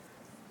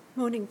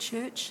Morning,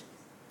 church.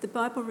 The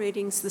Bible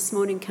readings this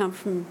morning come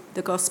from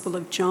the Gospel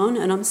of John,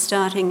 and I'm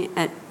starting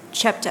at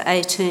chapter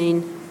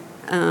 18,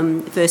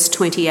 verse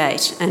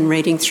 28, and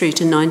reading through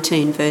to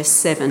 19, verse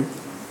 7.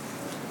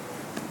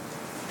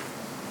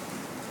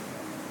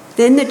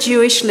 Then the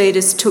Jewish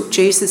leaders took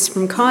Jesus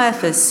from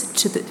Caiaphas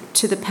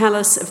to the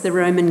palace of the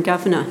Roman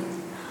governor.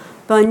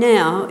 By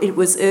now it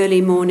was early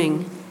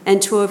morning,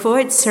 and to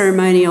avoid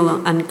ceremonial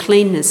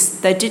uncleanness,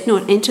 they did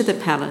not enter the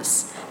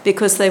palace,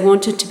 because they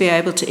wanted to be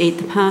able to eat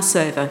the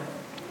Passover.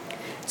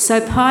 So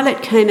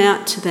Pilate came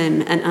out to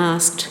them and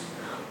asked,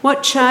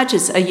 "What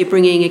charges are you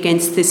bringing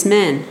against this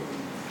man?"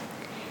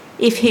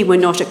 "If he were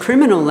not a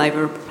criminal," they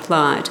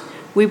replied,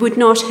 "we would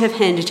not have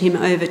handed him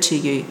over to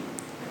you."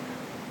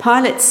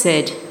 Pilate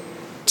said,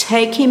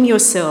 "Take him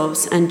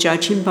yourselves and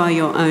judge him by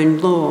your own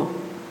law."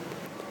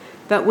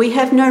 "But we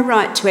have no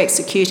right to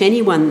execute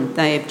anyone,"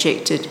 they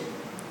objected.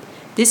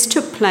 This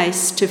took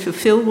place to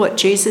fulfill what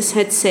Jesus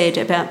had said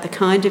about the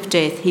kind of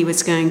death he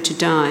was going to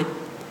die.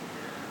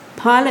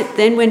 Pilate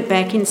then went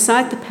back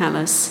inside the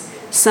palace,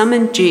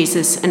 summoned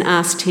Jesus and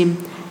asked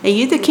him, "Are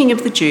you the king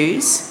of the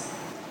Jews?"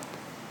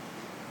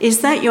 "Is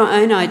that your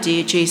own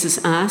idea?" Jesus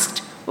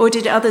asked, "or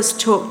did others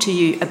talk to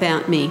you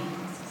about me?"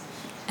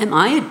 "Am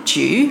I a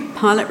Jew?"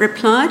 Pilate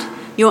replied.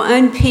 "Your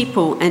own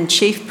people and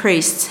chief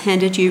priests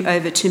handed you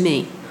over to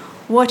me.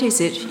 What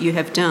is it you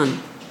have done?"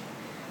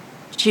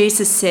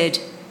 Jesus said,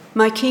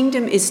 "My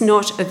kingdom is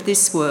not of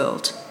this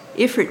world.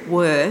 If it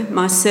were,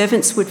 my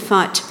servants would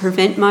fight to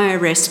prevent my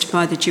arrest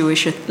by the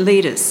Jewish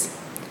leaders.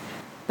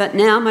 But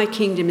now my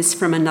kingdom is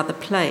from another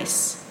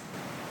place."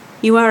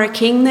 "You are a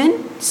king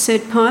then?"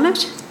 said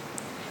Pilate.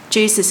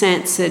 Jesus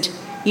answered,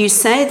 "You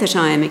say that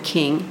I am a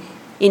king.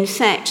 In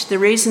fact, the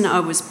reason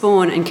I was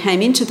born and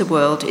came into the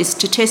world is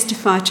to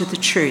testify to the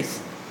truth.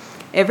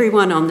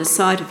 Everyone on the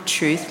side of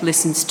truth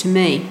listens to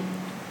me."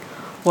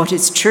 "What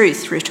is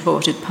truth?"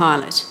 retorted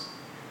Pilate.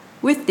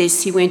 With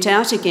this, he went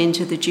out again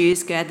to the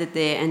Jews gathered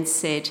there and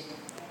said,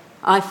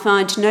 "I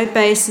find no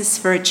basis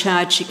for a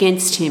charge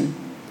against him,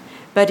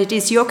 but it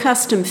is your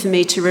custom for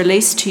me to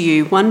release to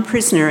you one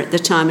prisoner at the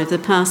time of the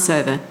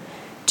Passover.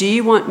 Do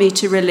you want me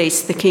to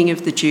release the King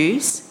of the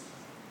Jews?"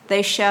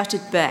 They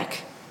shouted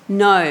back,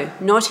 "No,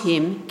 not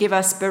him, give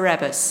us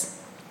Barabbas."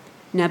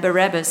 Now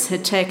Barabbas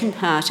had taken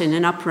part in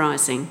an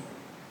uprising.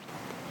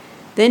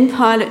 Then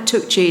Pilate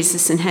took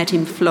Jesus and had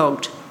him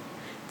flogged.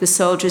 The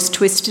soldiers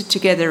twisted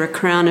together a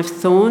crown of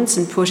thorns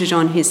and put it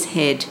on his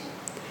head.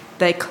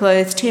 They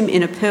clothed him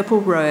in a purple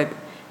robe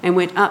and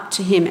went up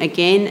to him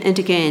again and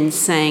again,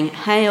 saying,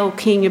 "Hail,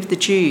 King of the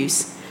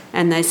Jews!"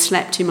 And they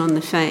slapped him on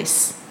the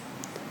face.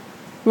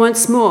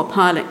 Once more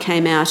Pilate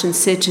came out and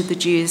said to the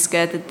Jews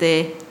gathered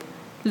there,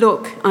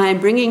 "Look, I am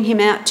bringing him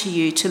out to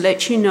you to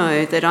let you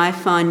know that I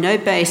find no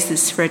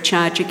basis for a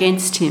charge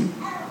against him."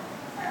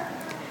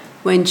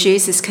 When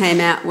Jesus came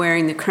out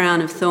wearing the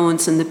crown of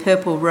thorns and the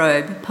purple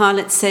robe,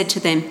 Pilate said to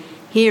them,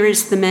 "Here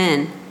is the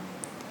man."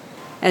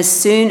 As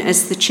soon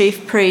as the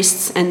chief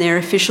priests and their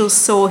officials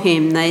saw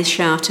him, they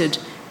shouted,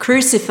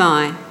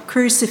 "Crucify,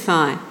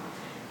 crucify!"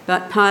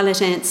 But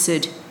Pilate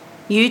answered,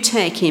 "You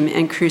take him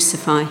and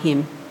crucify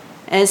him.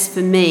 As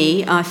for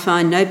me, I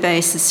find no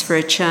basis for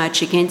a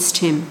charge against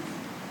him."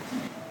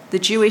 The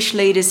Jewish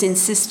leaders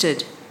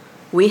insisted,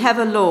 "We have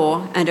a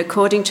law, and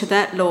according to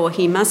that law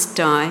he must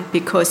die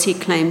because he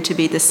claimed to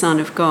be the Son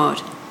of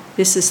God."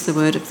 This is the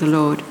word of the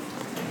Lord.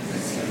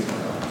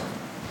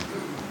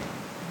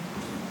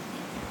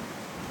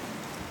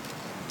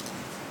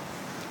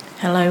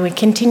 Hello, we're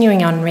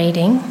continuing on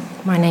reading.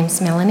 My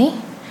name's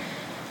Melanie.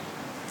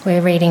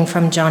 We're reading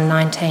from John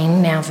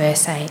 19, now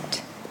verse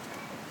 8.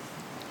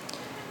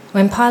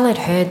 When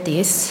Pilate heard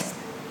this,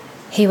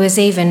 he was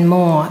even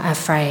more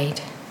afraid,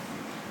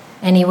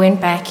 and he went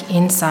back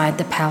inside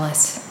the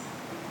palace.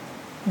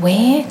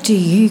 "Where do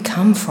you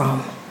come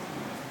from?"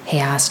 he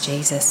asked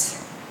Jesus.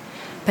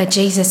 But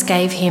Jesus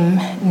gave him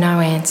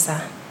no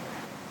answer.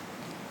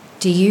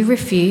 "Do you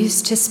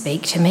refuse to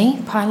speak to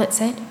me?" Pilate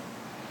said.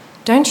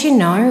 "Don't you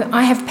know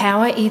I have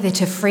power either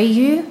to free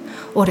you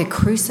or to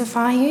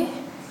crucify you?"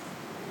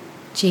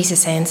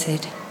 Jesus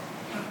answered,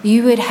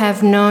 "You would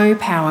have no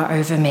power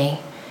over me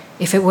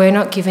if it were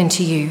not given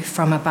to you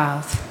from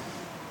above.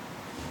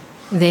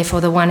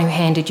 Therefore, the one who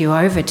handed you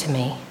over to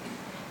me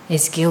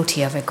is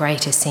guilty of a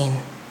greater sin."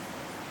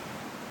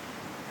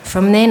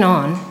 From then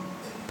on,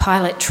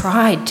 Pilate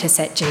tried to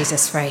set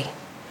Jesus free,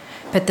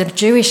 but the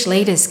Jewish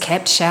leaders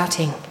kept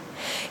shouting,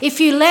 "If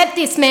you let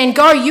this man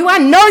go, you are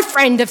no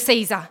friend of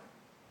Caesar.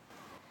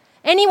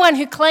 Anyone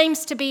who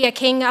claims to be a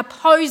king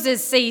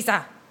opposes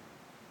Caesar."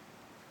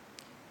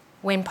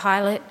 When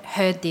Pilate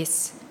heard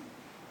this,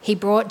 he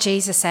brought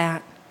Jesus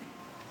out,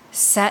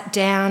 sat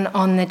down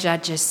on the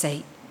judge's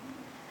seat,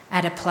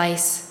 at a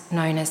place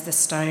known as the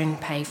Stone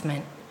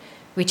Pavement,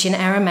 which in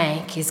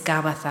Aramaic is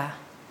Gabbatha.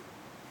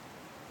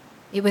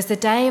 It was the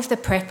day of the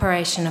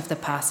preparation of the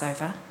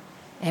Passover.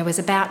 It was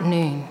about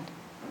noon.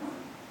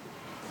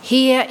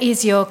 "Here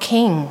is your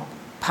king,"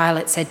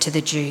 Pilate said to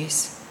the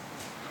Jews.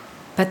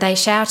 But they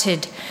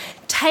shouted,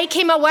 "Take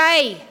him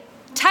away!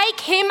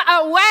 Take him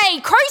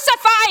away!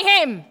 crucify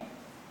him!"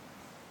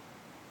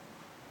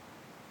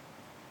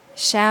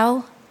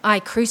 "Shall I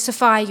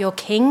crucify your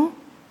king?"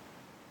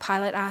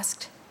 Pilate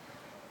asked.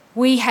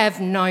 "We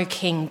have no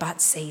king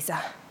but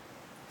Caesar,"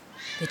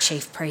 the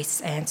chief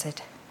priests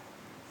answered.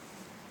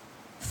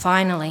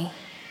 Finally,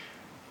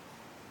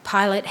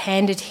 Pilate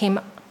handed him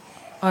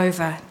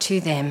over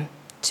to them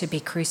to be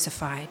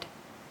crucified.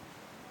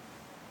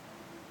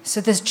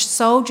 So the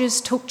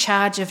soldiers took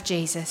charge of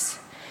Jesus,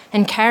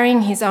 and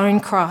carrying his own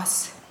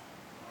cross,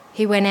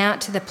 he went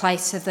out to the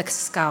place of the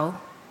skull,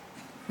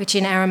 which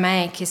in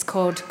Aramaic is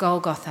called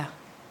Golgotha.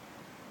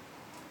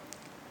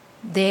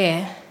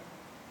 There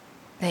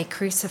they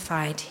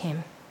crucified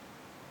him,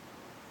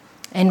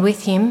 and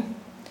with him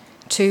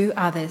 2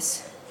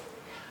 others,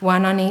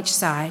 one on each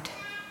side,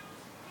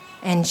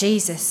 and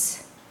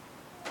Jesus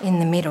in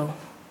the middle.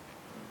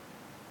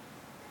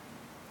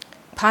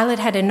 Pilate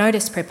had a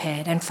notice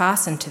prepared and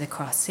fastened to the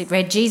cross. It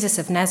read, "Jesus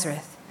of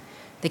Nazareth,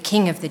 the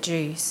King of the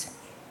Jews."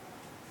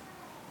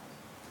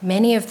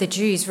 Many of the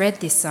Jews read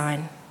this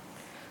sign,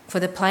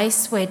 for the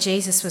place where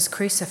Jesus was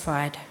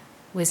crucified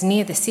was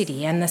near the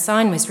city, and the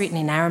sign was written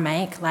in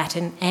Aramaic,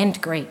 Latin,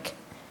 and Greek.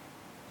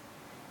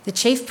 The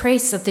chief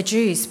priests of the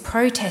Jews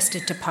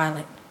protested to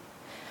Pilate,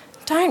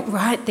 "Don't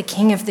write the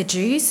King of the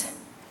Jews,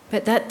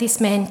 but that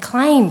this man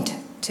claimed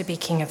to be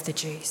King of the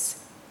Jews."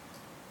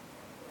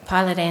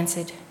 Pilate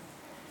answered,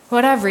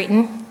 "What I've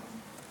written,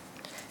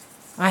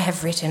 I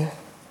have written."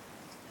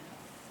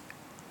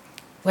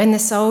 When the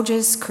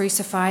soldiers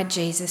crucified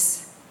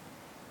Jesus,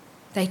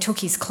 they took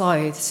his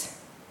clothes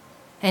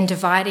and,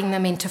 dividing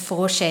them into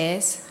 4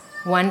 shares,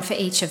 one for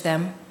each of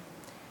them,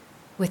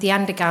 with the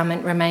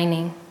undergarment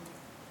remaining.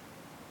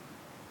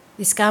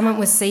 This garment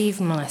was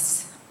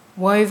seamless,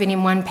 woven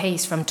in one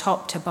piece from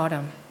top to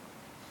bottom.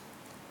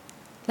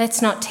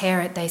 "Let's not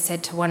tear it," they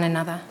said to one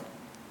another.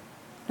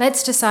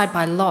 "Let's decide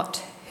by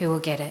lot who will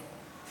get it."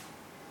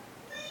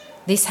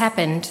 This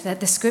happened that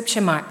the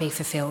scripture might be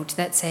fulfilled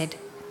that said,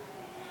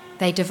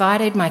 "They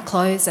divided my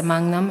clothes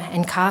among them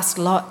and cast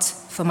lots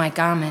for my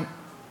garment."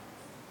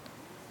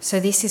 So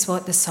this is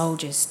what the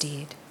soldiers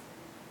did.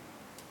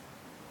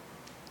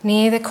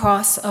 Near the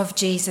cross of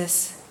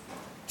Jesus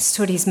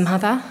stood his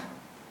mother's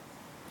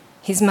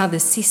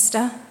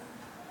sister,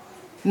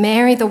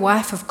 Mary, the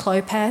wife of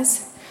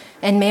Clopas,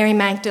 and Mary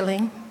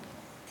Magdalene.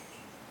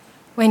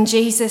 When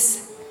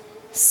Jesus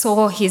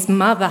saw his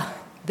mother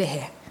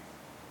there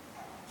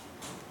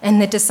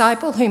and the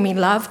disciple whom he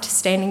loved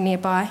standing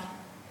nearby,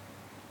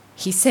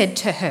 he said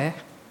to her,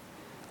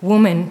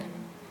 "Woman,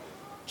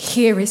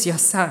 here is your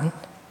son."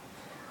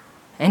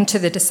 And to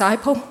the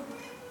disciple,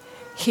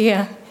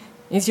 "Here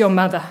is your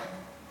mother."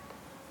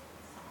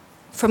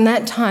 From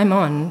that time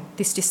on,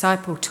 this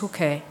disciple took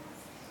her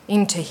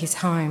into his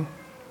home.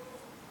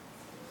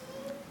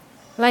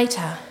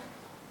 Later,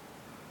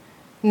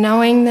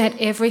 knowing that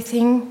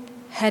everything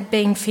had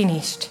been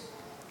finished,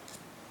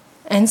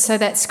 and so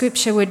that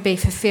scripture would be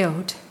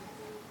fulfilled,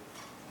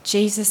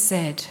 Jesus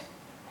said,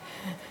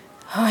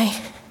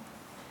 "I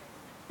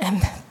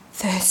am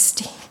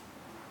thirsty."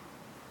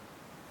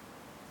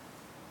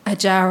 A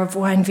jar of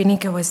wine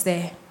vinegar was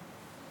there,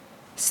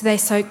 so they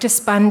soaked a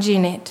sponge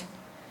in it,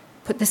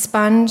 put the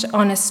sponge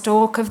on a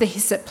stalk of the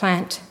hyssop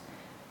plant,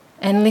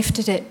 and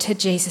lifted it to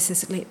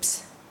Jesus'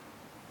 lips.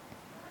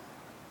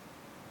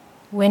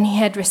 When he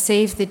had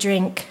received the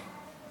drink,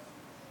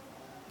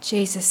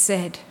 Jesus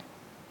said,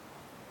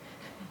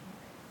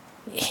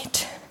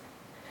 "It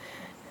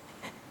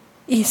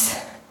is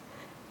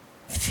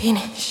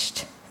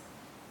finished."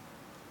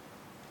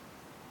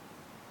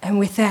 And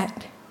with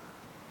that,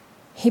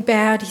 he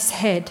bowed his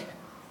head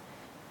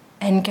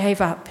and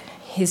gave up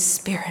his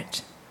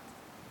spirit.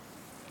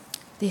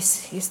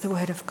 This is the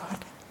word of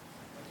God.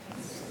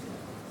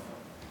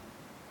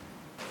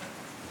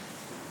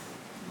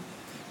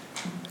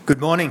 Good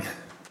morning.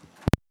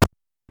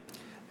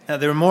 Now,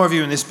 there are more of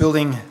you in this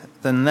building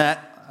than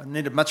that. I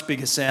need a much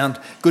bigger sound.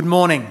 Good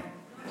morning.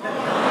 Good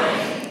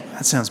morning.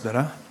 That sounds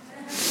better.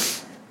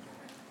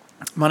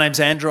 My name's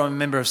Andrew. I'm a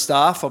member of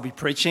staff. I'll be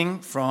preaching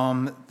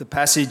from the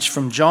passage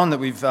from John that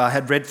we've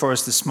had read for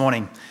us this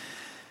morning.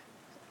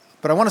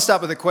 But I want to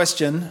start with a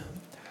question.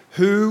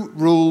 Who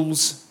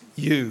rules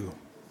you?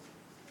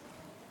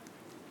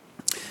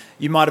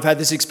 You might have had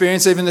this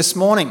experience even this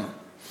morning.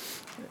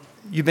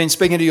 You've been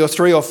speaking to your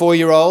 3 or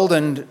 4-year-old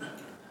and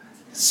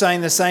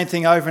saying the same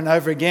thing over and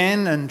over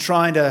again and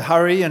trying to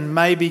hurry and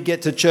maybe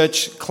get to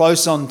church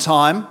close on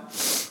time.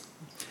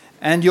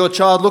 And your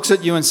child looks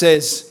at you and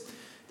says,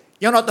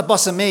 "You're not the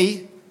boss of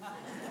me."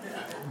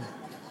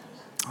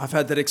 I've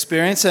had that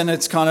experience, and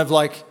it's kind of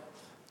like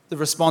the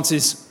response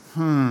is,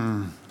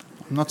 I'm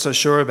not so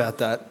sure about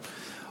that.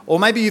 Or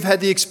maybe you've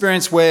had the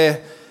experience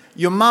where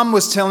your mum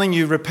was telling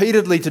you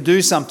repeatedly to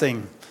do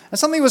something, and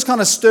something was kind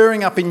of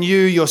stirring up in you,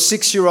 your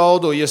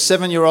 6-year-old or your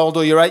 7-year-old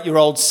or your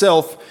 8-year-old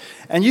self,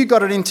 and you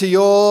got it into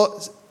your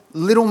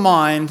little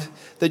mind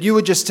that you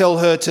would just tell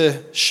her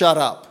to shut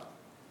up.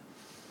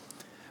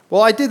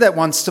 Well, I did that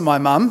once to my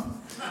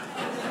mum.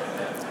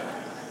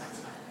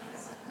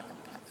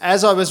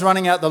 As I was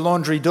running out the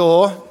laundry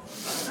door,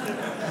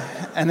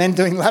 and then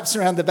doing laps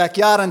around the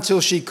backyard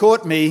until she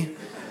caught me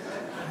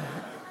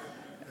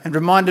and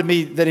reminded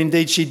me that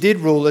indeed she did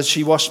rule as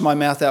she washed my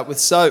mouth out with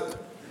soap.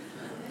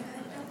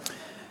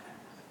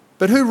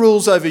 But who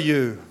rules over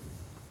you?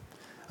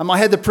 I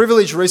had the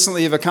privilege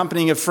recently of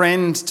accompanying a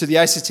friend to the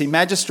ACT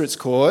Magistrates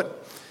Court,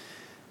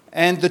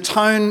 and the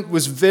tone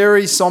was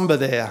very sombre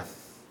there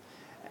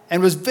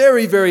and was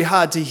very, very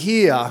hard to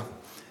hear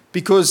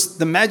because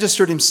the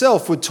magistrate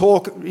himself would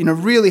talk in a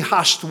really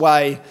hushed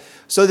way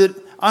so that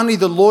only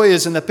the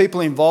lawyers and the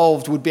people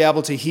involved would be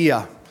able to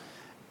hear.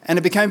 And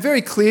it became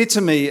very clear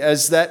to me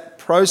as that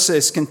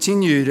process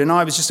continued, and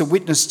I was just a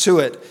witness to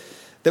it,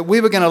 that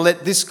we were going to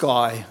let this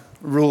guy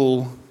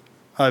rule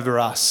over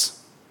us.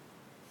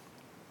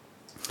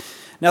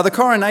 Now, the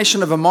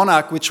coronation of a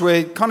monarch, which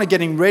we're kind of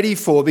getting ready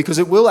for because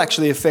it will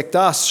actually affect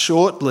us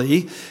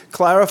shortly,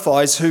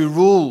 clarifies who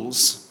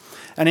rules.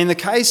 And in the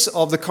case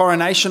of the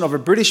coronation of a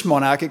British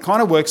monarch, it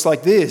kind of works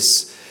like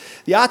this.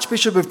 The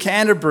Archbishop of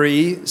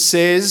Canterbury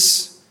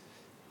says,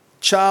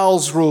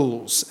 Charles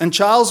rules. And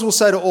Charles will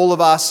say to all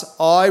of us,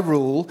 I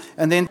rule.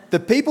 And then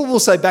the people will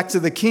say back to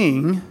the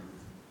king,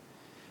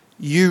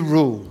 you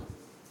rule.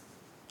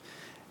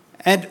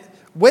 And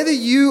whether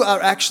you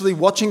are actually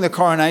watching the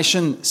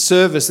coronation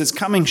service that's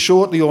coming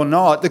shortly or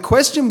not, the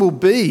question will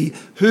be,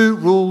 who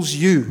rules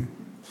you?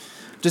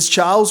 Does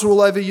Charles rule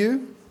over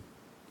you?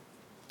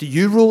 Do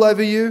you rule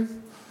over you?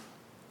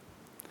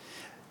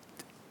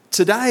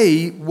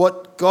 Today,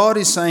 what God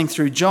is saying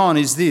through John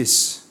is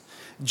this.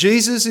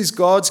 Jesus is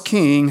God's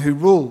king who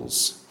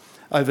rules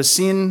over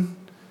sin,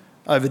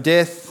 over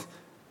death,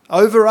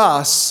 over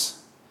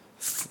us,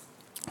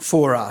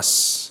 for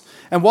us.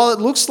 And while it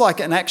looks like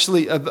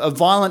a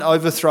violent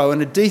overthrow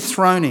and a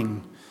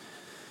dethroning,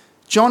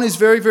 John is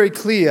very, very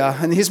clear,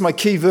 and here's my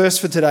key verse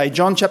for today,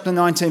 John chapter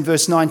 19,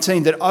 verse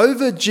 19, that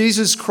over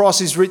Jesus' cross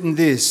is written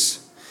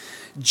this,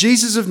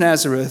 Jesus of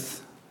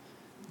Nazareth,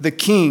 the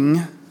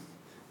King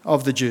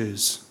of the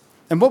Jews.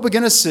 And what we're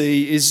going to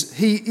see is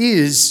he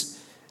is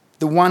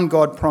the one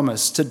God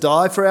promised to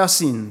die for our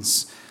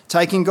sins,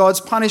 taking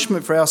God's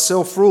punishment for our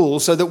self-rule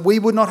so that we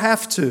would not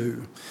have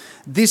to.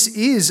 This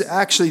is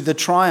actually the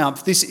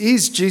triumph. This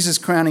is Jesus'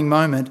 crowning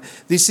moment.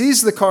 This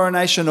is the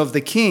coronation of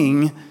the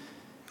King.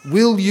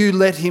 Will you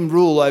let him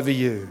rule over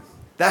you?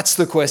 That's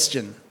the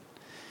question.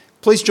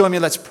 Please join me.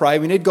 Let's pray.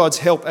 We need God's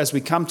help as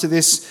we come to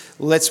this.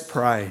 Let's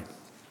pray.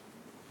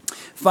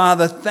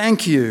 Father,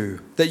 thank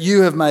you that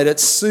you have made it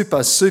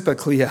super, super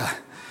clear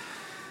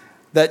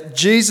that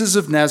Jesus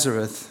of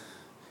Nazareth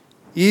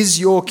is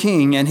your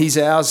King and he's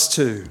ours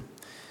too.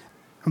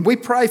 And we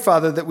pray,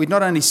 Father, that we'd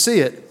not only see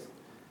it,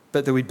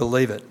 but that we'd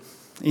believe it.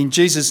 In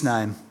Jesus'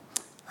 name,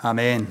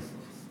 amen.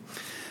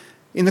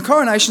 In the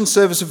coronation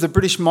service of the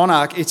British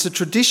monarch, it's a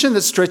tradition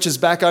that stretches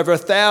back over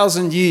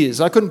 1,000 years.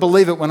 I couldn't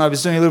believe it when I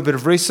was doing a little bit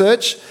of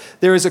research.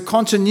 There is a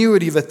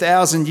continuity of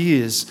 1,000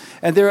 years.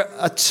 And there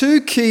are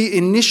two key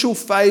initial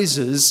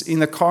phases in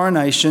the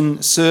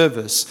coronation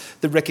service,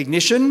 the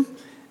recognition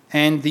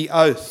and the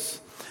oath.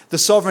 The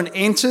sovereign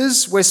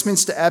enters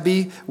Westminster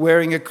Abbey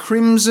wearing a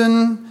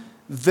crimson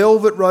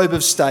velvet robe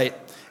of state.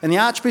 And the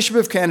Archbishop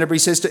of Canterbury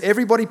says to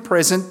everybody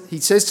present, he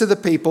says to the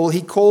people,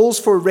 he calls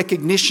for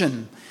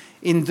recognition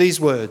in these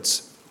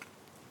words.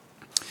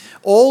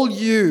 All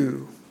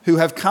you who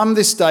have come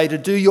this day to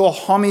do your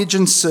homage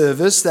and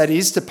service, that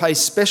is, to pay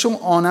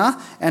special honour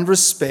and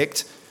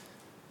respect,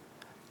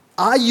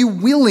 are you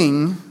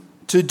willing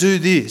to do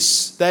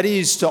this? That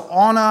is, to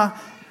honour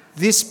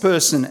this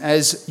person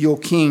as your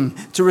king,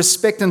 to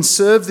respect and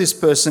serve this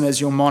person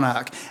as your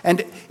monarch.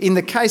 And in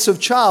the case of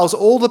Charles,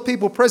 all the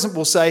people present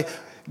will say,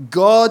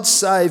 God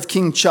save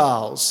King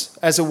Charles,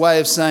 as a way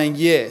of saying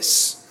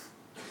yes.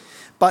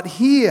 But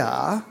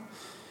here,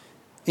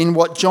 in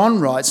what John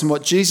writes and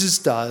what Jesus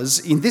does,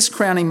 in this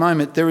crowning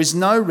moment, there is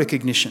no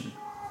recognition,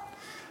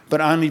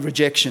 but only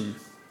rejection.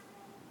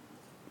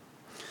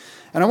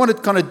 And I want to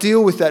kind of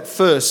deal with that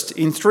first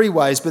in three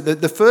ways, but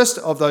the first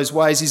of those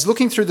ways is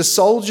looking through the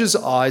soldiers'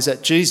 eyes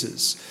at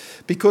Jesus,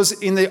 because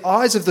in the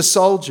eyes of the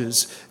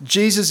soldiers,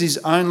 Jesus is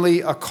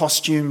only a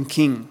costume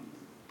king.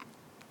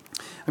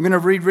 I'm going to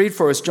read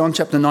for us John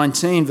chapter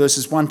 19,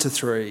 verses 1 to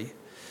 3.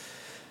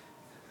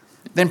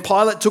 Then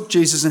Pilate took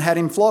Jesus and had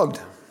him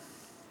flogged.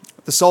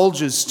 The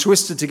soldiers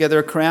twisted together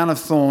a crown of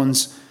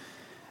thorns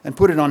and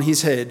put it on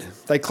his head.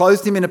 They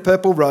clothed him in a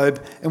purple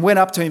robe and went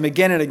up to him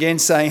again and again,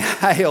 saying,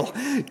 Hail,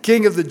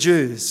 King of the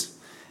Jews!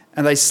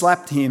 And they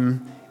slapped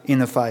him in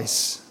the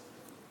face.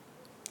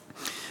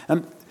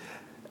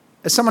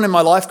 As someone in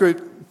my life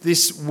group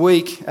this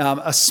week,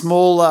 a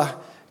smaller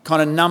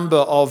kind of number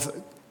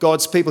of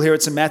God's people here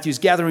at St. Matthew's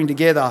gathering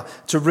together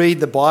to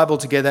read the Bible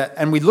together,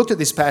 and we looked at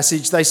this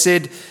passage. They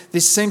said,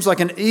 this seems like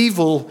an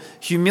evil,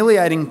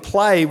 humiliating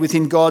play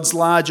within God's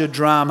larger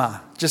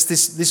drama, just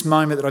this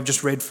moment that I've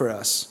just read for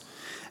us.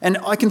 And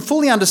I can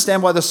fully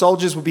understand why the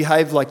soldiers would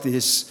behave like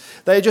this.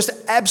 They are just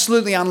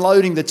absolutely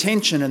unloading the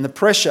tension and the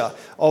pressure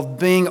of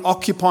being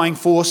occupying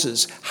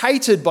forces,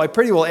 hated by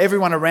pretty well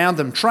everyone around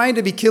them, trained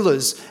to be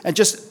killers, and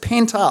just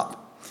pent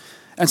up.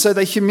 And so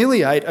they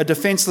humiliate a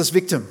defenceless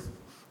victim.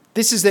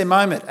 This is their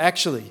moment,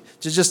 actually,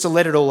 just to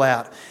let it all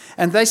out.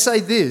 And they say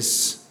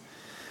this: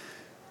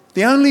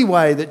 the only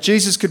way that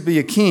Jesus could be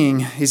a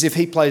king is if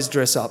he plays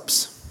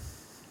dress-ups.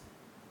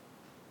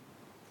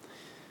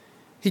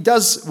 He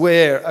does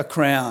wear a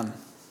crown,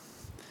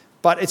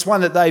 but it's one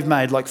that they've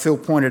made, like Phil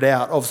pointed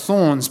out, of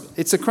thorns.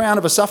 It's a crown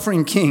of a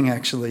suffering king,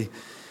 actually.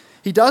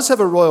 He does have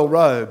a royal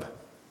robe,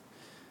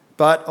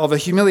 but of a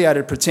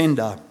humiliated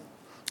pretender,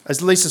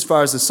 at least as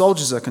far as the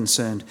soldiers are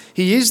concerned.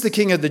 He is the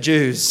king of the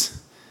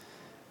Jews,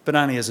 but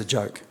only as a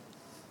joke.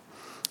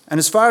 And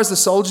as far as the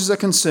soldiers are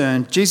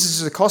concerned, Jesus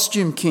is a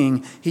costume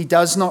king. He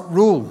does not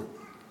rule.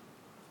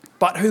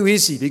 But who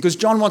is he? Because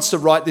John wants to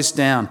write this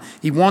down.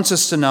 He wants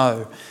us to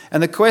know.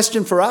 And the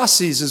question for us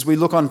is, as we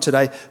look on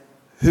today,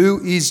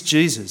 who is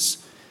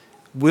Jesus?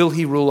 Will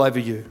he rule over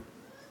you?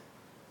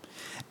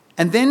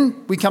 And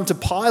then we come to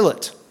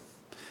Pilate.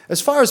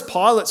 As far as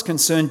Pilate's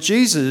concerned,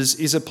 Jesus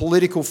is a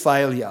political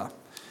failure.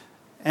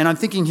 And I'm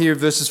thinking here of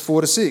verses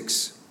 4 to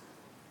 6.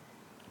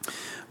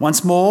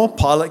 Once more,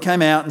 Pilate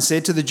came out and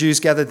said to the Jews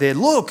gathered there,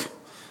 "Look,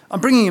 I'm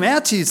bringing him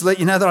out to you to let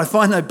you know that I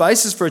find no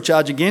basis for a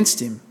charge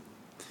against him."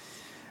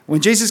 When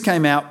Jesus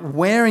came out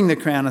wearing the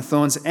crown of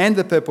thorns and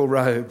the purple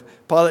robe,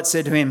 Pilate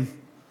said to him,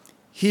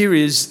 "Here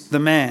is the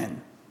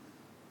man."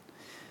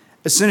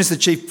 As soon as the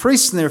chief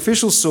priests and their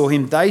officials saw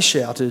him, they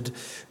shouted,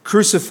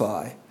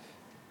 "Crucify,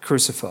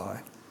 crucify."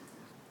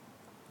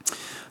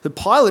 The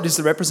Pilate is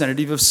the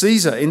representative of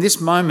Caesar. In this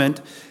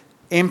moment,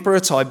 Emperor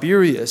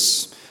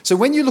Tiberius. So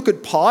when you look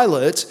at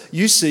Pilate,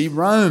 you see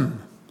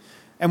Rome.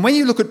 And when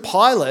you look at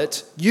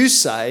Pilate, you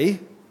say,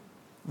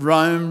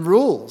 Rome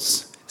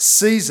rules.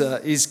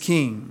 Caesar is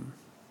king.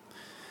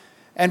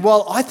 And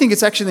while I think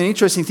it's actually an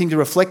interesting thing to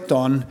reflect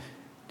on,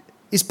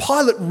 is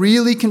Pilate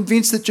really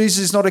convinced that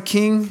Jesus is not a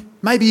king?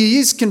 Maybe he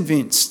is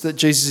convinced that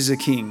Jesus is a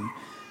king.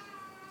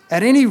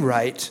 At any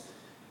rate,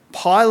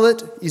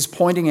 Pilate is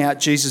pointing out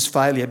Jesus'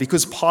 failure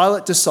because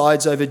Pilate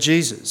decides over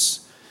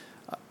Jesus.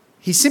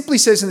 He simply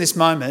says in this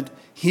moment,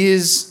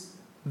 "Here's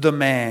the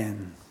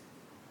man."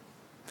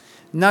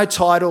 No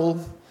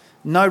title,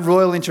 no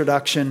royal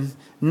introduction,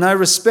 no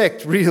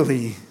respect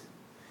really.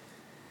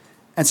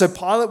 And so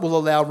Pilate will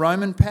allow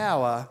Roman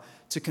power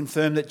to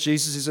confirm that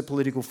Jesus is a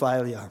political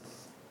failure.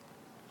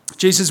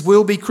 Jesus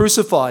will be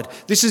crucified.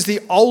 This is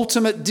the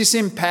ultimate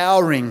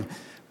disempowering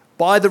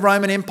by the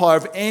Roman Empire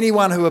of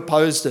anyone who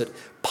opposed it,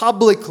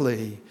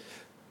 publicly,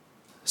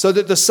 so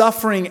that the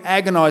suffering,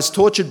 agonised,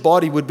 tortured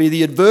body would be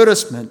the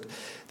advertisement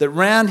that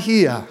round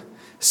here,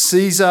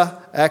 Caesar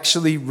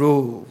actually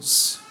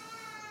rules.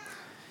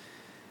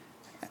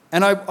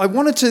 And I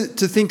wanted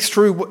to think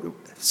through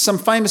some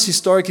famous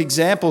historic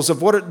examples of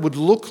what it would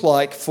look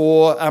like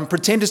for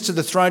pretenders to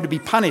the throne to be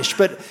punished.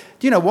 But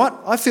do you know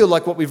what? I feel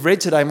like what we've read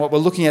today and what we're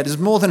looking at is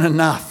more than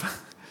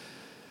enough.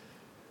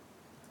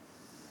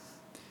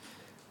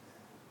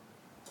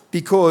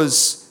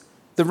 Because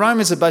the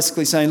Romans are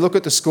basically saying, look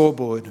at the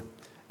scoreboard.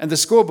 And the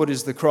scoreboard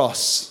is the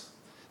cross.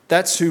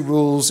 That's who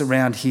rules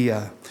around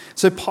here.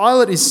 So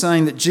Pilate is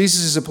saying that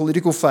Jesus is a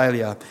political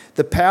failure.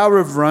 The power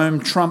of Rome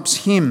trumps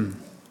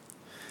him.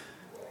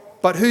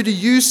 But who do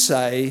you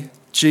say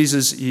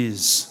Jesus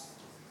is?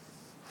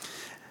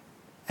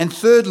 And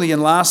thirdly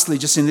and lastly,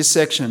 just in this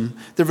section,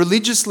 the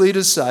religious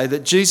leaders say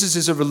that Jesus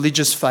is a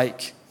religious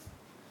fake.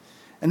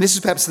 And this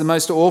is perhaps the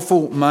most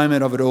awful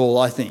moment of it all,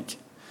 I think.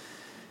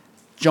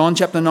 John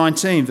chapter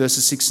 19,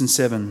 verses 6 and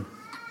 7.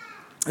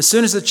 As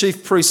soon as the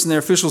chief priests and their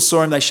officials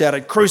saw him, they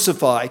shouted,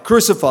 "Crucify,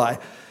 crucify."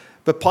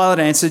 But Pilate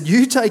answered,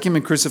 "You take him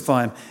and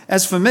crucify him.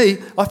 As for me,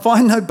 I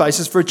find no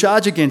basis for a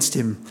charge against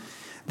him."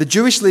 The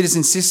Jewish leaders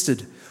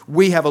insisted,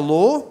 "We have a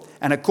law,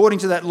 and according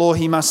to that law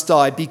he must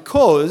die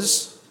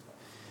because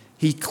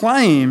he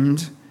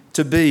claimed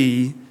to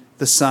be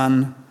the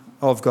Son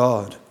of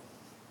God."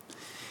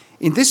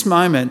 In this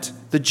moment,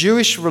 the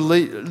Jewish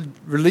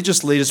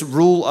religious leaders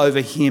rule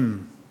over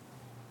him.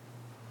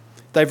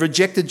 They've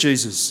rejected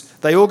Jesus.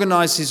 They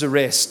organised his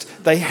arrest.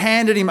 They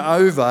handed him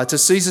over to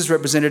Caesar's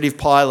representative,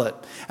 Pilate.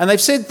 And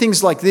they've said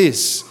things like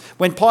this.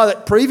 When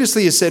Pilate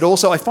previously has said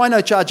also, "I find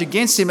no charge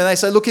against him," and they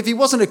say, "Look, if he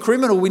wasn't a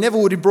criminal, we never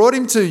would have brought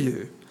him to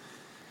you."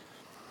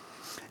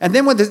 And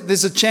then when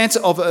there's a chance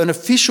of an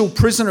official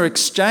prisoner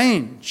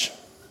exchange,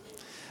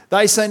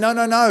 they say,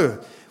 no.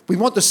 We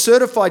want the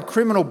certified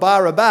criminal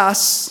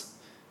Barabbas.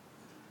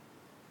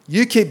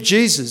 You keep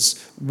Jesus.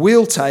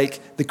 We'll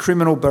take the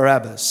criminal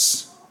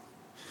Barabbas.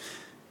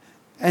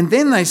 And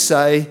then they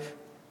say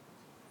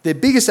their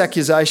biggest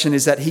accusation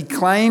is that he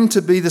claimed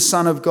to be the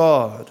Son of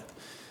God.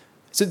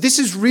 So this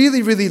is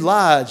really, really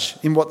large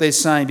in what they're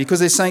saying, because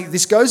they're saying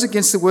this goes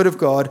against the word of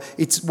God.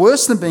 It's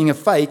worse than being a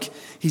fake.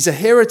 He's a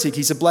heretic.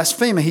 He's a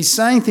blasphemer. He's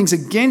saying things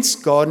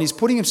against God and he's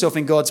putting himself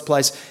in God's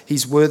place.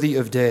 He's worthy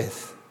of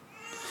death.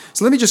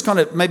 So let me just kind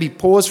of maybe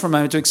pause for a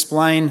moment to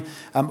explain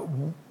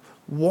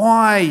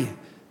why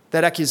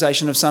that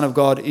accusation of Son of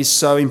God is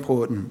so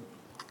important.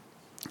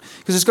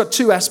 Because it's got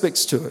two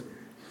aspects to it.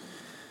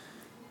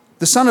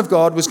 The Son of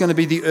God was going to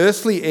be the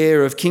earthly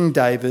heir of King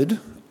David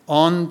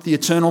on the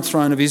eternal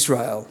throne of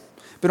Israel.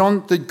 But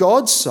on the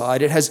God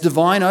side, it has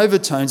divine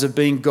overtones of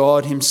being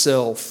God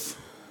himself.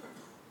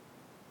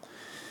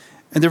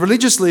 And the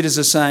religious leaders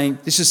are saying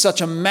this is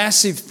such a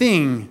massive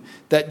thing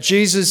that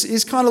Jesus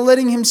is kind of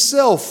letting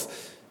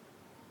himself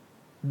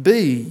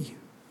be.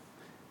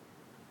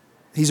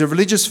 He's a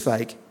religious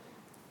fake.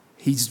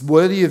 He's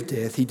worthy of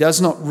death. He does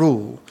not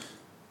rule.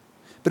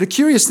 But a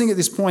curious thing at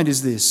this point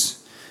is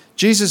this.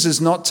 Jesus does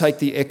not take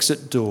the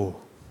exit door.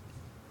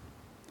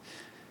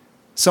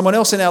 Someone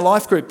else in our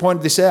life group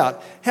pointed this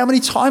out. How many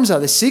times are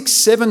there? 6,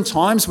 7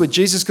 times where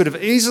Jesus could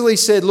have easily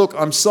said, look,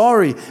 I'm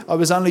sorry, I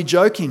was only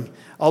joking.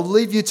 I'll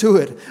leave you to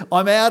it.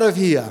 I'm out of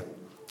here.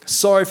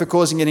 Sorry for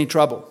causing any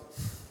trouble.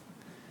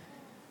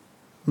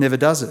 Never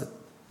does it.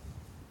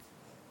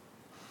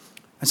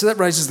 And so that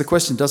raises the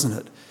question, doesn't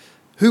it?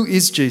 Who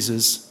is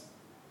Jesus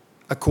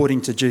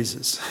according to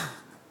Jesus?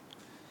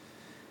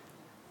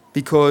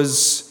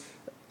 Because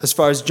as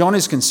far as John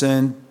is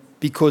concerned,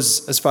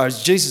 because as far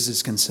as Jesus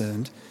is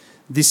concerned,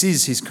 this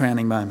is his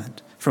crowning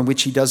moment from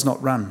which he does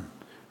not run.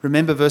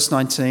 Remember verse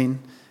 19,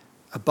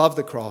 above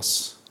the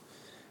cross,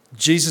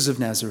 Jesus of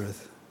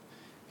Nazareth,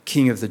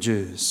 King of the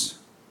Jews.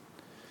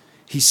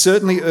 He's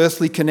certainly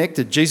earthly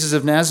connected. Jesus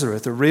of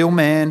Nazareth, a real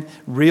man,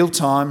 real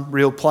time,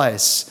 real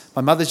place.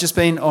 My mother's just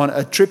been on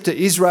a trip to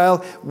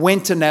Israel,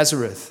 went to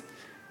Nazareth.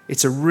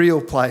 It's a real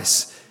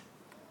place.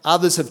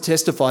 Others have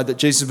testified that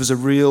Jesus was a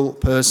real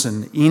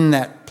person in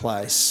that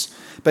place.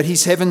 But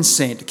he's heaven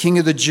sent, King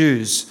of the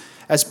Jews.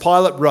 As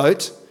Pilate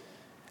wrote,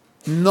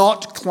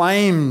 not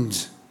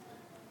claimed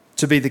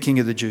to be the King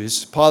of the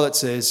Jews. Pilate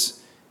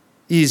says,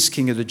 is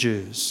King of the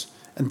Jews.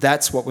 And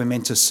that's what we're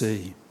meant to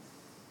see.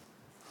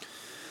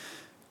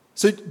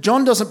 So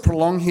John doesn't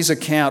prolong his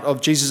account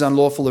of Jesus'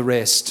 unlawful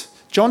arrest.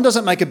 John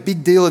doesn't make a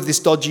big deal of this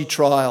dodgy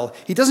trial.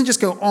 He doesn't just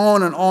go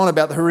on and on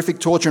about the horrific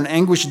torture and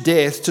anguished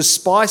death to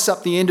spice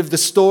up the end of the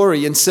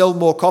story and sell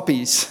more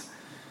copies.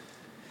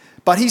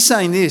 But he's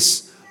saying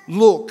this,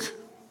 look.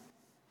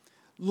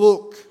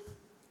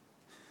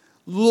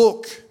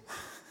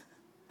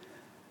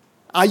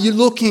 Are you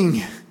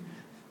looking?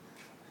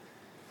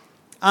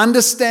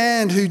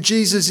 Understand who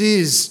Jesus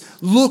is.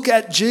 Look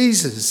at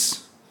Jesus.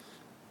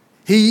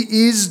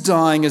 He is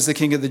dying as the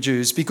King of the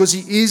Jews because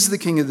he is the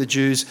King of the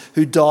Jews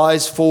who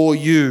dies for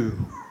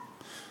you.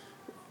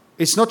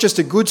 It's not just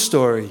a good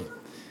story,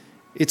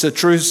 it's a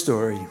true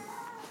story.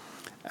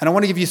 And I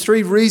want to give you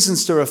 3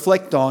 reasons to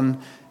reflect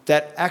on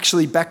that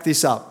actually back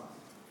this up.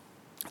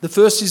 The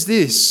first is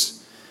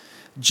this: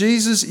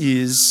 Jesus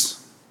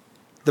is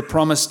the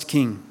promised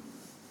King.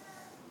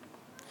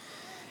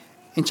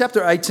 In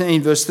chapter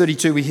 18, verse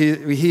 32, we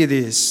hear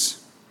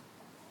this.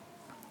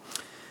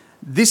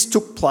 This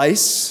took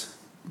place,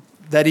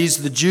 that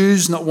is, the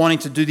Jews not wanting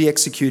to do the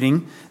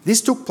executing,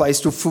 this took place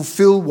to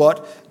fulfill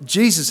what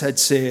Jesus had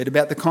said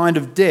about the kind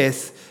of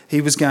death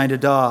he was going to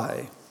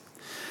die.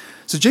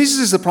 So Jesus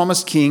is the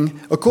promised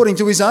King according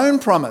to his own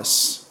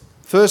promise,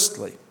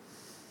 firstly.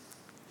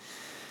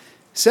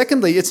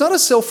 Secondly, it's not a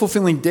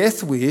self-fulfilling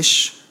death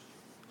wish,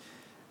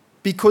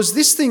 because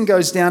this thing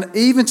goes down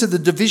even to the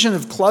division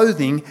of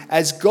clothing,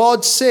 as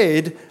God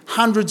said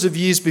hundreds of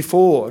years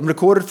before and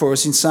recorded for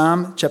us in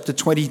Psalm chapter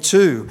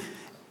 22.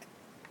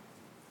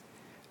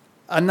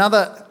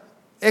 Another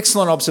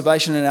excellent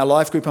observation in our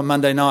life group on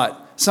Monday night.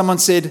 Someone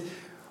said,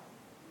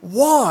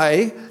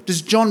 why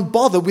does John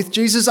bother with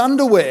Jesus'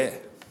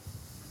 underwear?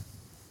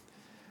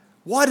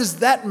 Why does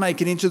that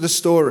make it into the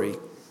story?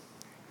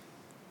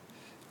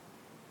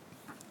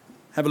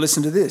 Have a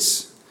listen to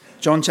this.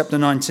 John chapter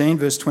 19,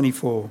 verse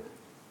 24.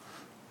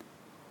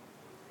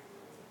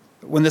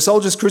 When the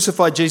soldiers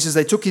crucified Jesus,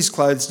 they took his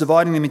clothes,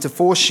 dividing them into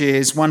 4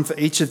 shares, one for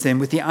each of them,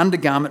 with the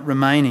undergarment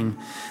remaining.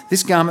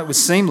 This garment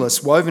was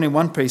seamless, woven in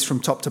one piece from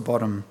top to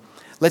bottom.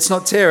 Let's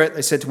not tear it,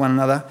 they said to one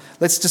another.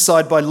 Let's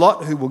decide by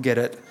lot who will get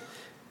it.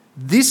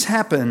 This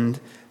happened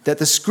that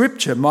the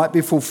scripture might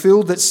be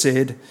fulfilled that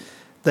said,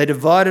 they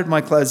divided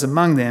my clothes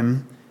among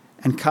them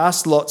and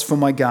cast lots for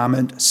my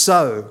garment.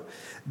 So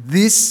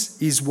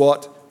this is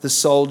what the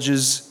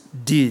soldiers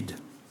did.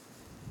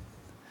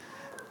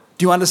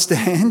 Do you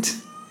understand?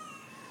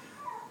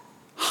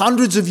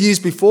 Hundreds of years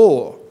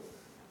before,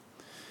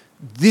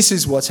 this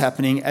is what's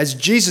happening as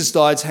Jesus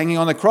dies hanging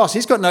on the cross.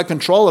 He's got no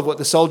control of what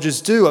the soldiers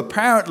do,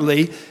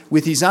 apparently,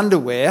 with his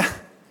underwear.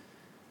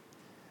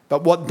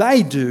 But what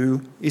they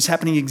do is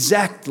happening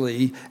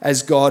exactly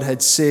as God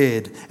had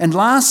said. And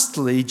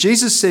lastly,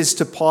 Jesus says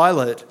to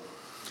Pilate,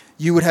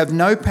 you would have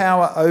no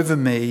power over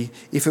me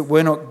if it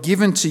were not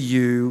given to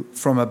you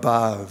from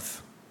above.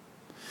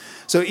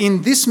 So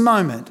in this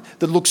moment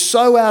that looks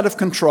so out of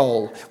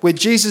control, where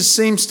Jesus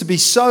seems to be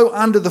so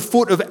under the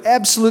foot of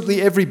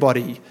absolutely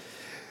everybody,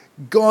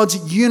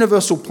 God's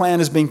universal plan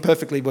has been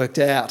perfectly worked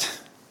out.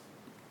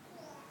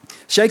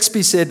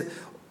 Shakespeare said,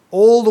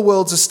 all the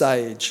world's a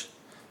stage,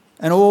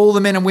 and all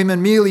the men and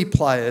women merely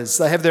players.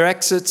 They have their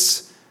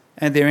exits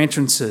and their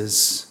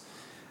entrances.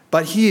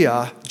 But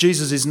here,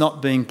 Jesus is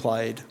not being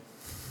played.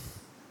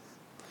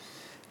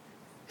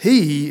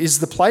 He is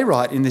the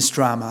playwright in this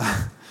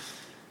drama.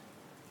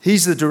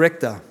 He's the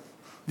director.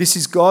 This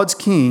is God's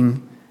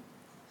King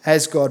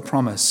as God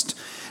promised.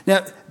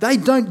 Now, they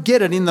don't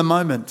get it in the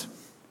moment.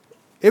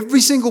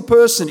 Every single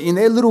person in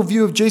their little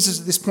view of Jesus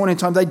at this point in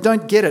time, they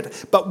don't get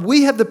it. But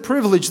we have the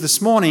privilege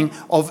this morning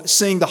of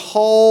seeing the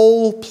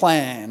whole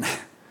plan.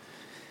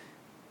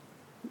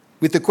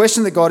 With the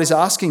question that God is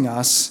asking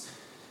us,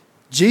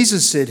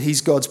 Jesus said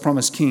he's God's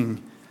promised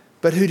king.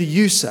 But who do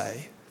you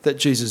say that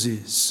Jesus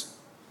is?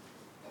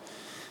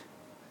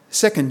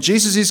 Second,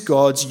 Jesus is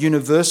God's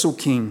universal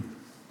king.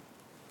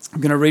 I'm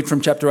going to read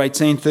from chapter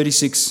 18,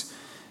 36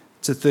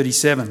 to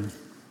 37.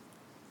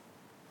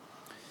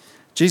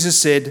 Jesus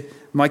said,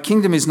 "My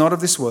kingdom is not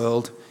of this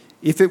world.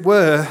 If it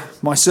were,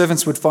 my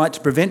servants would fight to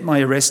prevent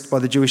my arrest by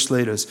the Jewish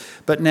leaders.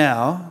 But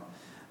now,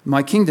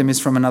 my kingdom is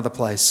from another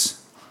place."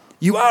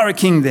 "You are a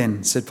king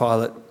then," said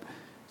Pilate.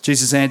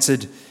 Jesus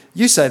answered,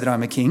 "You say that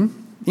I'm a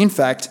king. In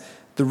fact,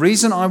 the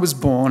reason I was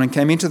born and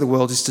came into the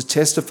world is to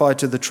testify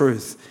to the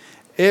truth.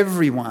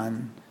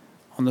 Everyone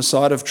on the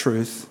side of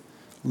truth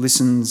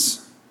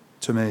listens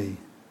to me."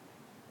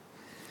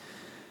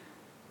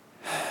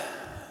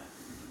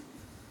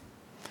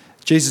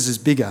 Jesus is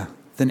bigger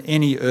than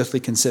any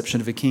earthly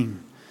conception of a king.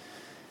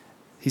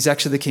 He's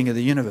actually the king of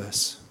the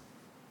universe.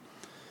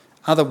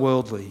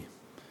 Otherworldly.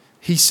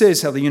 He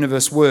says how the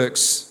universe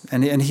works,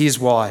 and here's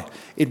why.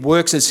 It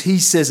works as he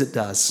says it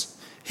does.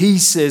 He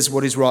says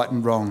what is right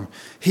and wrong.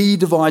 He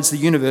divides the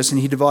universe and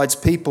he divides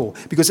people.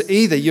 Because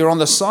either you're on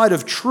the side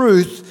of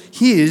truth,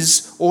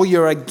 his, or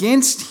you're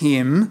against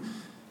him,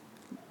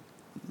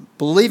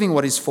 believing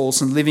what is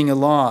false and living a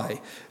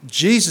lie.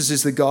 Jesus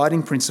is the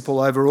guiding principle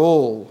over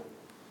all.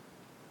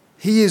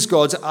 He is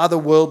God's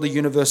otherworldly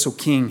universal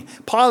king.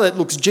 Pilate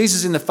looks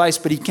Jesus in the face,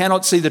 but he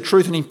cannot see the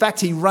truth, and in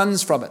fact he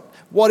runs from it.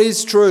 What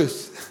is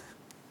truth?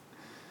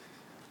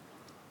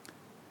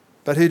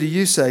 But who do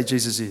you say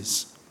Jesus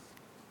is?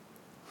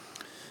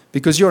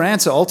 Because your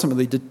answer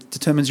ultimately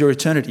determines your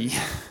eternity.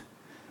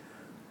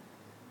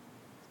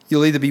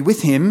 You'll either be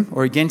with him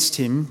or against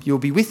him. You'll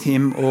be with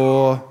him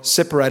or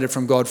separated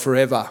from God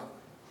forever.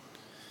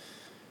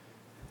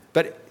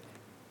 But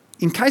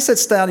in case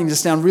that's starting to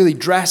sound really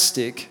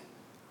drastic,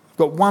 I've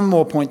got one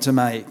more point to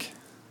make.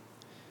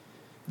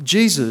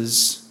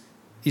 Jesus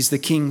is the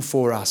king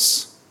for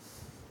us.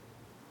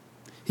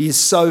 He is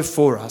so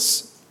for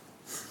us.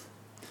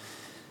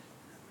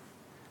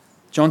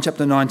 John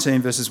chapter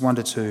 19, verses 1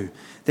 to 2.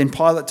 Then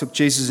Pilate took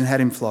Jesus and had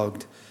him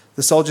flogged.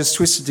 The soldiers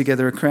twisted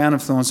together a crown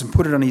of thorns and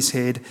put it on his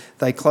head.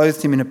 They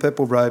clothed him in a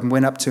purple robe and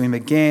went up to him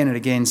again and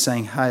again,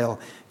 saying, "Hail,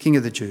 King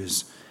of the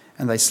Jews."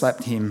 And they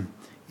slapped him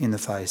in the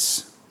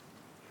face.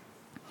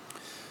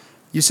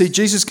 You see,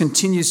 Jesus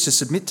continues to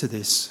submit to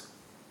this,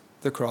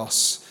 the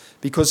cross,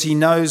 because he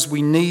knows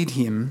we need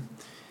him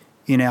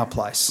in our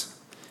place.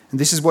 And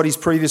this is what he's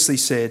previously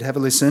said. Have a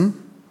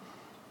listen.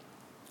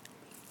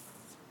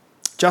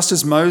 Just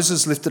as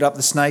Moses lifted up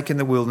the snake in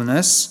the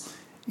wilderness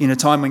in a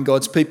time when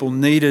God's people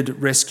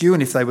needed rescue,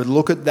 and if they would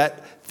look at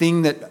that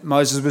thing that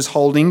Moses was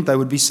holding, they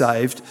would be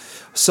saved,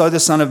 so the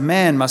Son of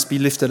Man must be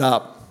lifted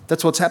up.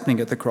 That's what's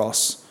happening at the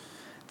cross,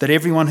 that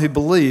everyone who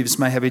believes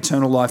may have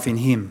eternal life in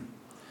him.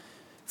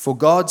 For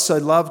God so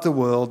loved the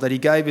world that he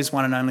gave his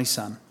one and only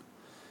Son,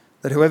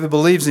 that whoever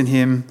believes in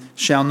him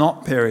shall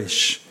not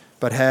perish,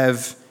 but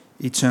have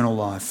eternal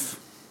life.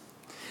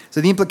 So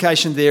the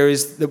implication there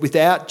is that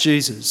without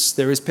Jesus,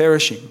 there is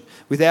perishing.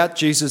 Without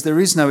Jesus, there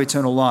is no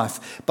eternal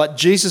life. But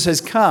Jesus has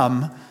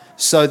come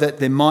so that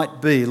there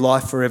might be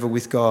life forever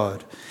with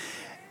God.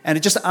 And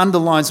it just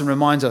underlines and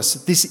reminds us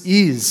that this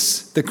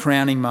is the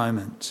crowning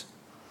moment.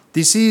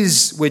 This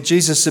is where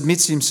Jesus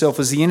submits himself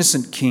as the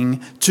innocent king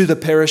to the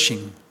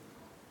perishing.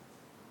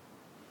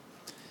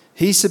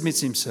 He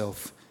submits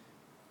himself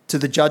to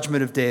the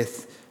judgment of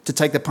death, to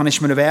take the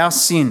punishment of our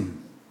sin.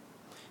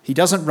 He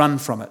doesn't run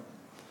from it,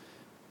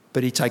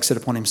 but he takes it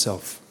upon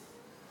himself.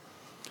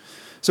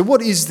 So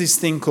what is this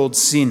thing called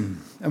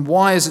sin, and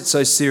why is it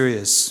so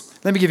serious?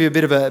 Let me give you a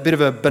bit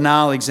of a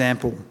banal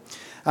example.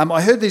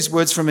 I heard these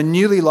words from a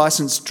newly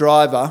licensed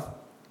driver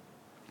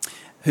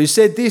who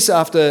said this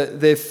after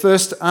their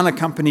first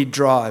unaccompanied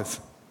drive.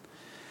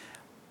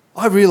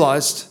 "I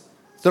realised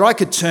that I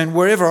could turn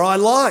wherever I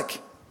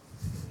like."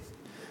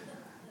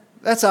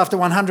 That's after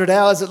 100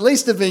 hours at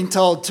least of being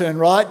told turn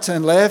right,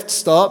 turn left,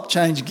 stop,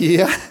 change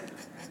gear.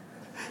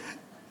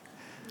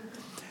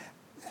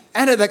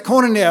 And at that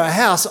corner near our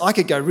house, I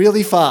could go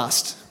really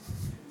fast.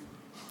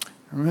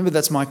 Remember,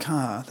 that's my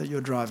car that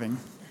you're driving.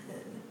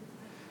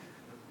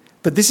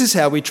 But this is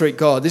how we treat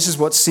God. This is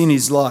what sin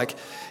is like.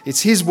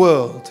 It's his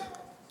world.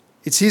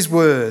 It's his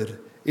word.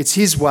 It's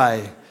his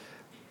way.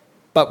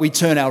 But we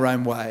turn our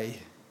own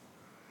way.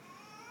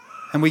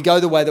 And we go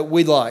the way that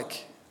we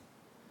like.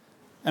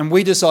 And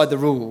we decide the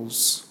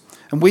rules.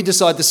 And we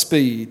decide the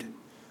speed.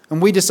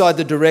 And we decide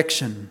the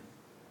direction.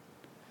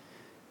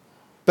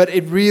 But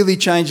it really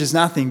changes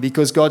nothing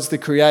because God's the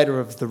creator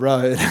of the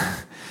road.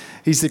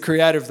 He's the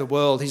creator of the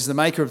world. He's the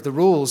maker of the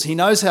rules. He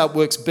knows how it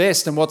works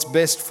best and what's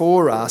best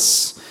for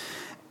us.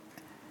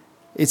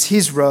 It's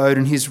his road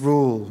and his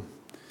rule.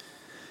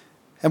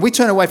 And we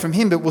turn away from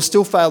him, but we'll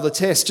still fail the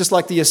test. Just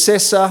like the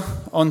assessor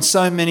on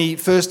so many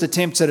first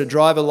attempts at a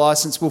driver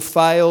license will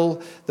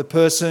fail the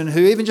person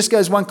who even just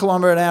goes 1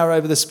 kilometre an hour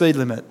over the speed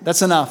limit.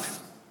 That's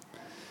enough.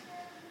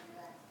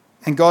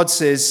 And God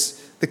says,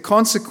 the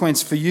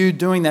consequence for you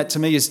doing that to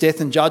me is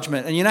death and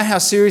judgment. And you know how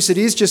serious it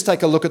is? Just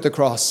take a look at the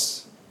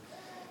cross.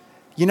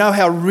 You know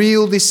how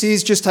real this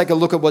is? Just take a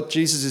look at what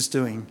Jesus is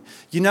doing.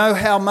 You know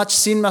how much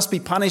sin must be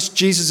punished?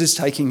 Jesus is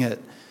taking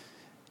it.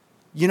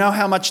 You know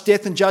how much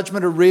death and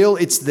judgment are real?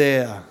 It's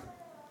there.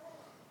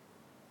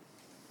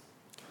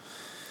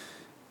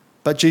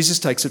 But Jesus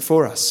takes it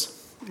for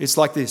us. It's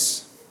like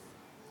this.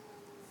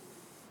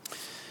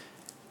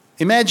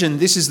 Imagine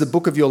this is the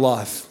book of your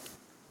life,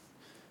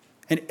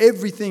 and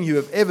everything you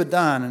have ever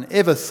done and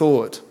ever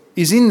thought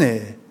is in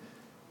there.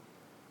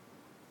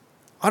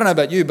 I don't know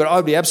about you, but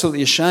I'd be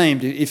absolutely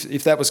ashamed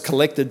if that was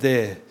collected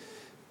there.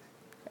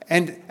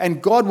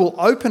 And God will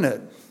open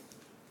it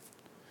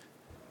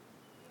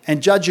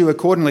and judge you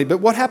accordingly. But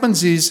what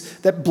happens is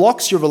that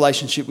blocks your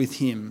relationship with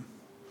him.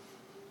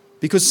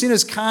 Because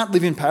sinners can't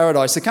live in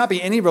paradise. There can't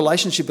be any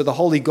relationship with the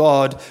holy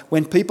God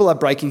when people are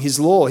breaking his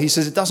law. He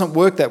says it doesn't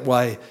work that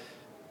way.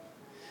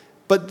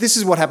 But this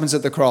is what happens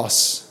at the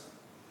cross.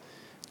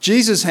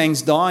 Jesus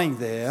hangs dying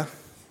there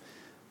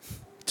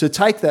to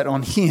take that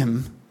on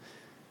him,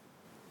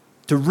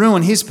 to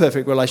ruin his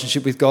perfect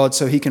relationship with God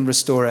so he can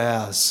restore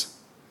ours.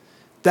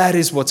 That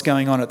is what's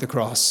going on at the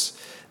cross.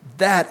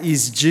 That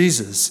is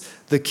Jesus,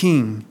 the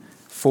King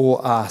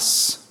for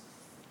us.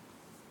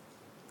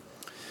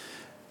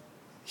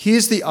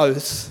 Here's the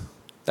oath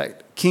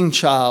that King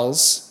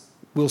Charles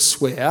will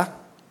swear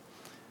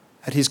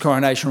at his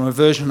coronation, or a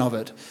version of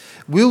it.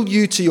 Will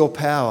you to your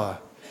power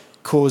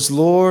cause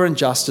law and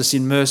justice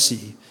in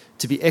mercy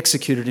to be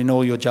executed in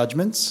all your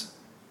judgments?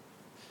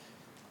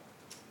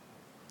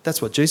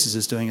 That's what Jesus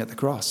is doing at the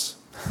cross.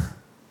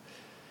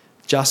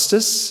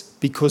 Justice,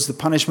 because the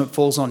punishment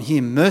falls on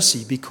him.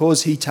 Mercy,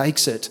 because he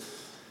takes it.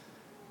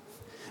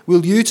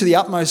 Will you, to the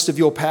utmost of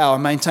your power,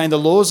 maintain the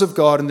laws of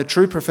God and the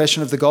true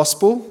profession of the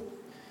gospel?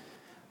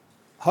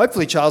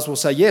 Hopefully Charles will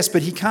say yes,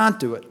 but he can't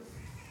do it.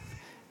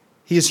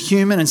 He is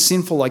human and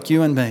sinful like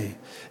you and me.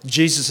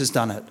 Jesus has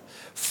done it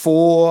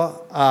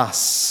for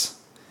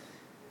us.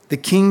 The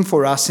King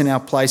for us in our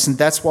place, and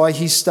that's why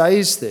he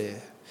stays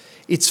there.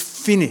 It's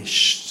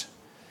finished.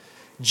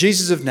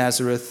 Jesus of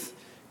Nazareth,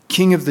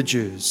 King of the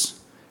Jews,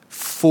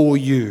 for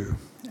you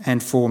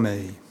and for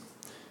me.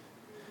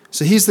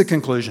 So here's the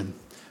conclusion.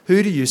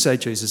 Who do you say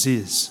Jesus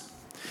is?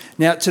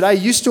 Now, today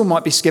you still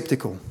might be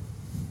sceptical.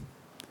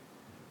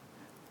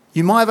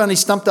 You might have only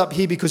stumped up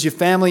here because your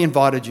family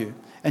invited you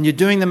and you're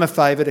doing them a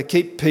favour to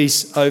keep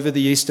peace over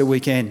the Easter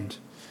weekend.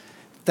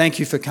 Thank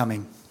you for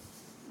coming.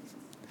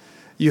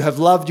 You have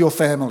loved your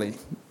family.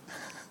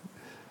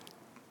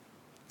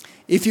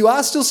 If you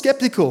are still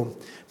sceptical,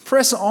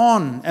 press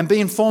on and be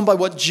informed by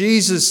what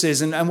Jesus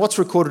says and what's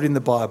recorded in the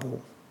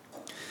Bible.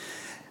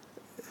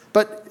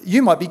 But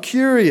you might be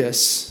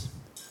curious,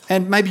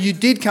 and maybe you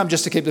did come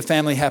just to keep the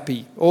family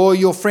happy, or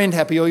your friend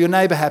happy, or your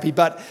neighbour happy,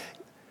 but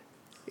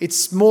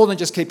it's more than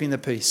just keeping the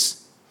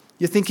peace.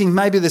 You're thinking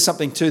maybe there's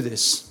something to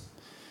this.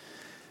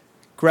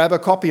 Grab a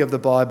copy of the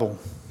Bible.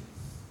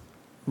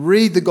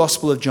 Read the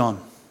Gospel of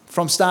John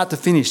from start to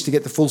finish to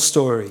get the full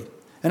story,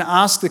 and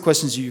ask the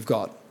questions you've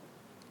got.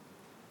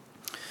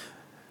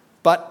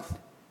 But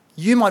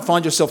you might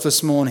find yourself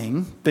this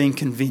morning being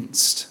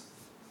convinced.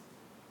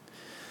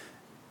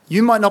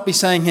 You might not be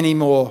saying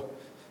anymore,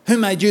 "Who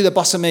made you the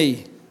boss of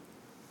me?"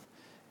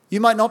 You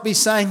might not be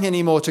saying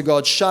anymore to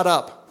God, "Shut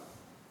up."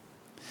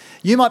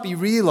 You might be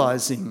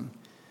realising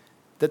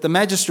that the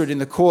magistrate in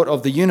the court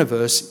of the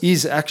universe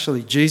is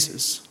actually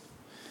Jesus.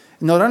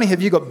 Not only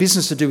have you got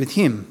business to do with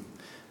him,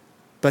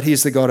 but he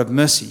is the God of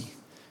mercy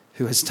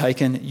who has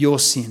taken your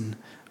sin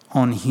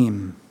on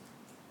him.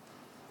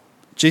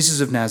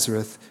 Jesus of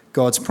Nazareth,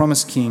 God's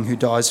promised King who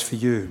dies for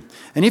you.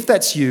 And if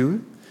that's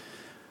you,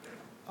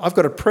 I've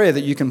got a prayer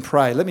that you can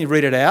pray. Let me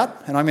read it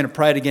out, and I'm going to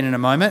pray it again in a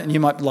moment, and you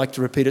might like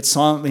to repeat it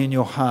silently in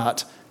your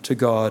heart to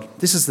God.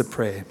 This is the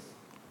prayer.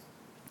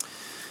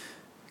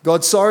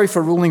 God, sorry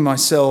for ruling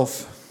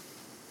myself.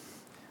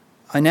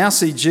 I now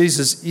see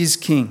Jesus is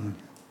King,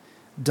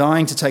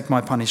 dying to take my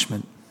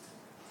punishment.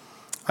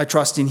 I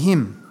trust in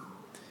him.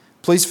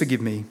 Please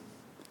forgive me.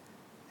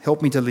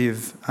 Help me to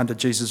live under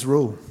Jesus'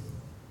 rule.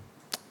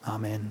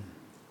 Amen.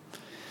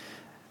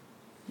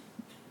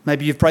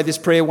 Maybe you've prayed this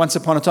prayer once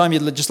upon a time.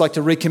 You'd just like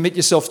to recommit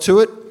yourself to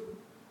it.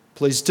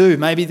 Please do.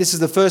 Maybe this is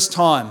the first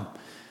time.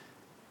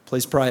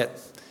 Please pray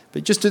it.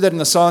 But just do that in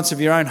the silence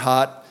of your own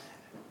heart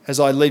as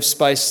I leave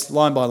space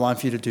line by line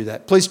for you to do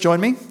that. Please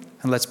join me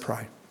and let's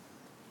pray.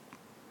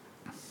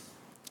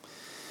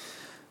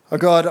 Oh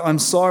God, I'm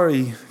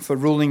sorry for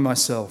ruling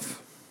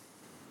myself.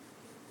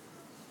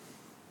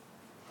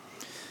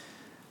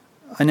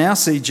 I now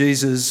see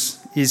Jesus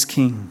is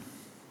King.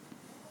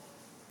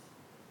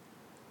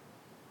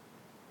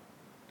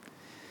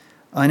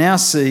 I now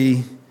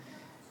see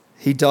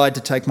he died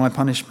to take my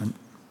punishment.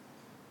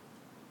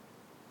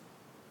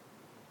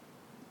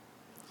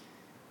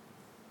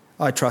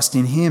 I trust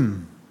in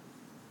him.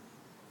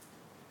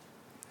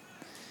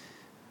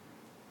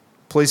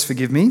 Please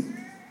forgive me.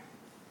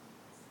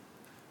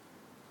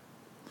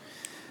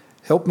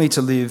 Help me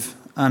to live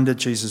under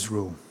Jesus'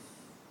 rule.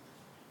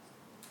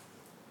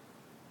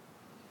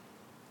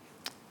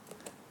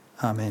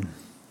 Amen.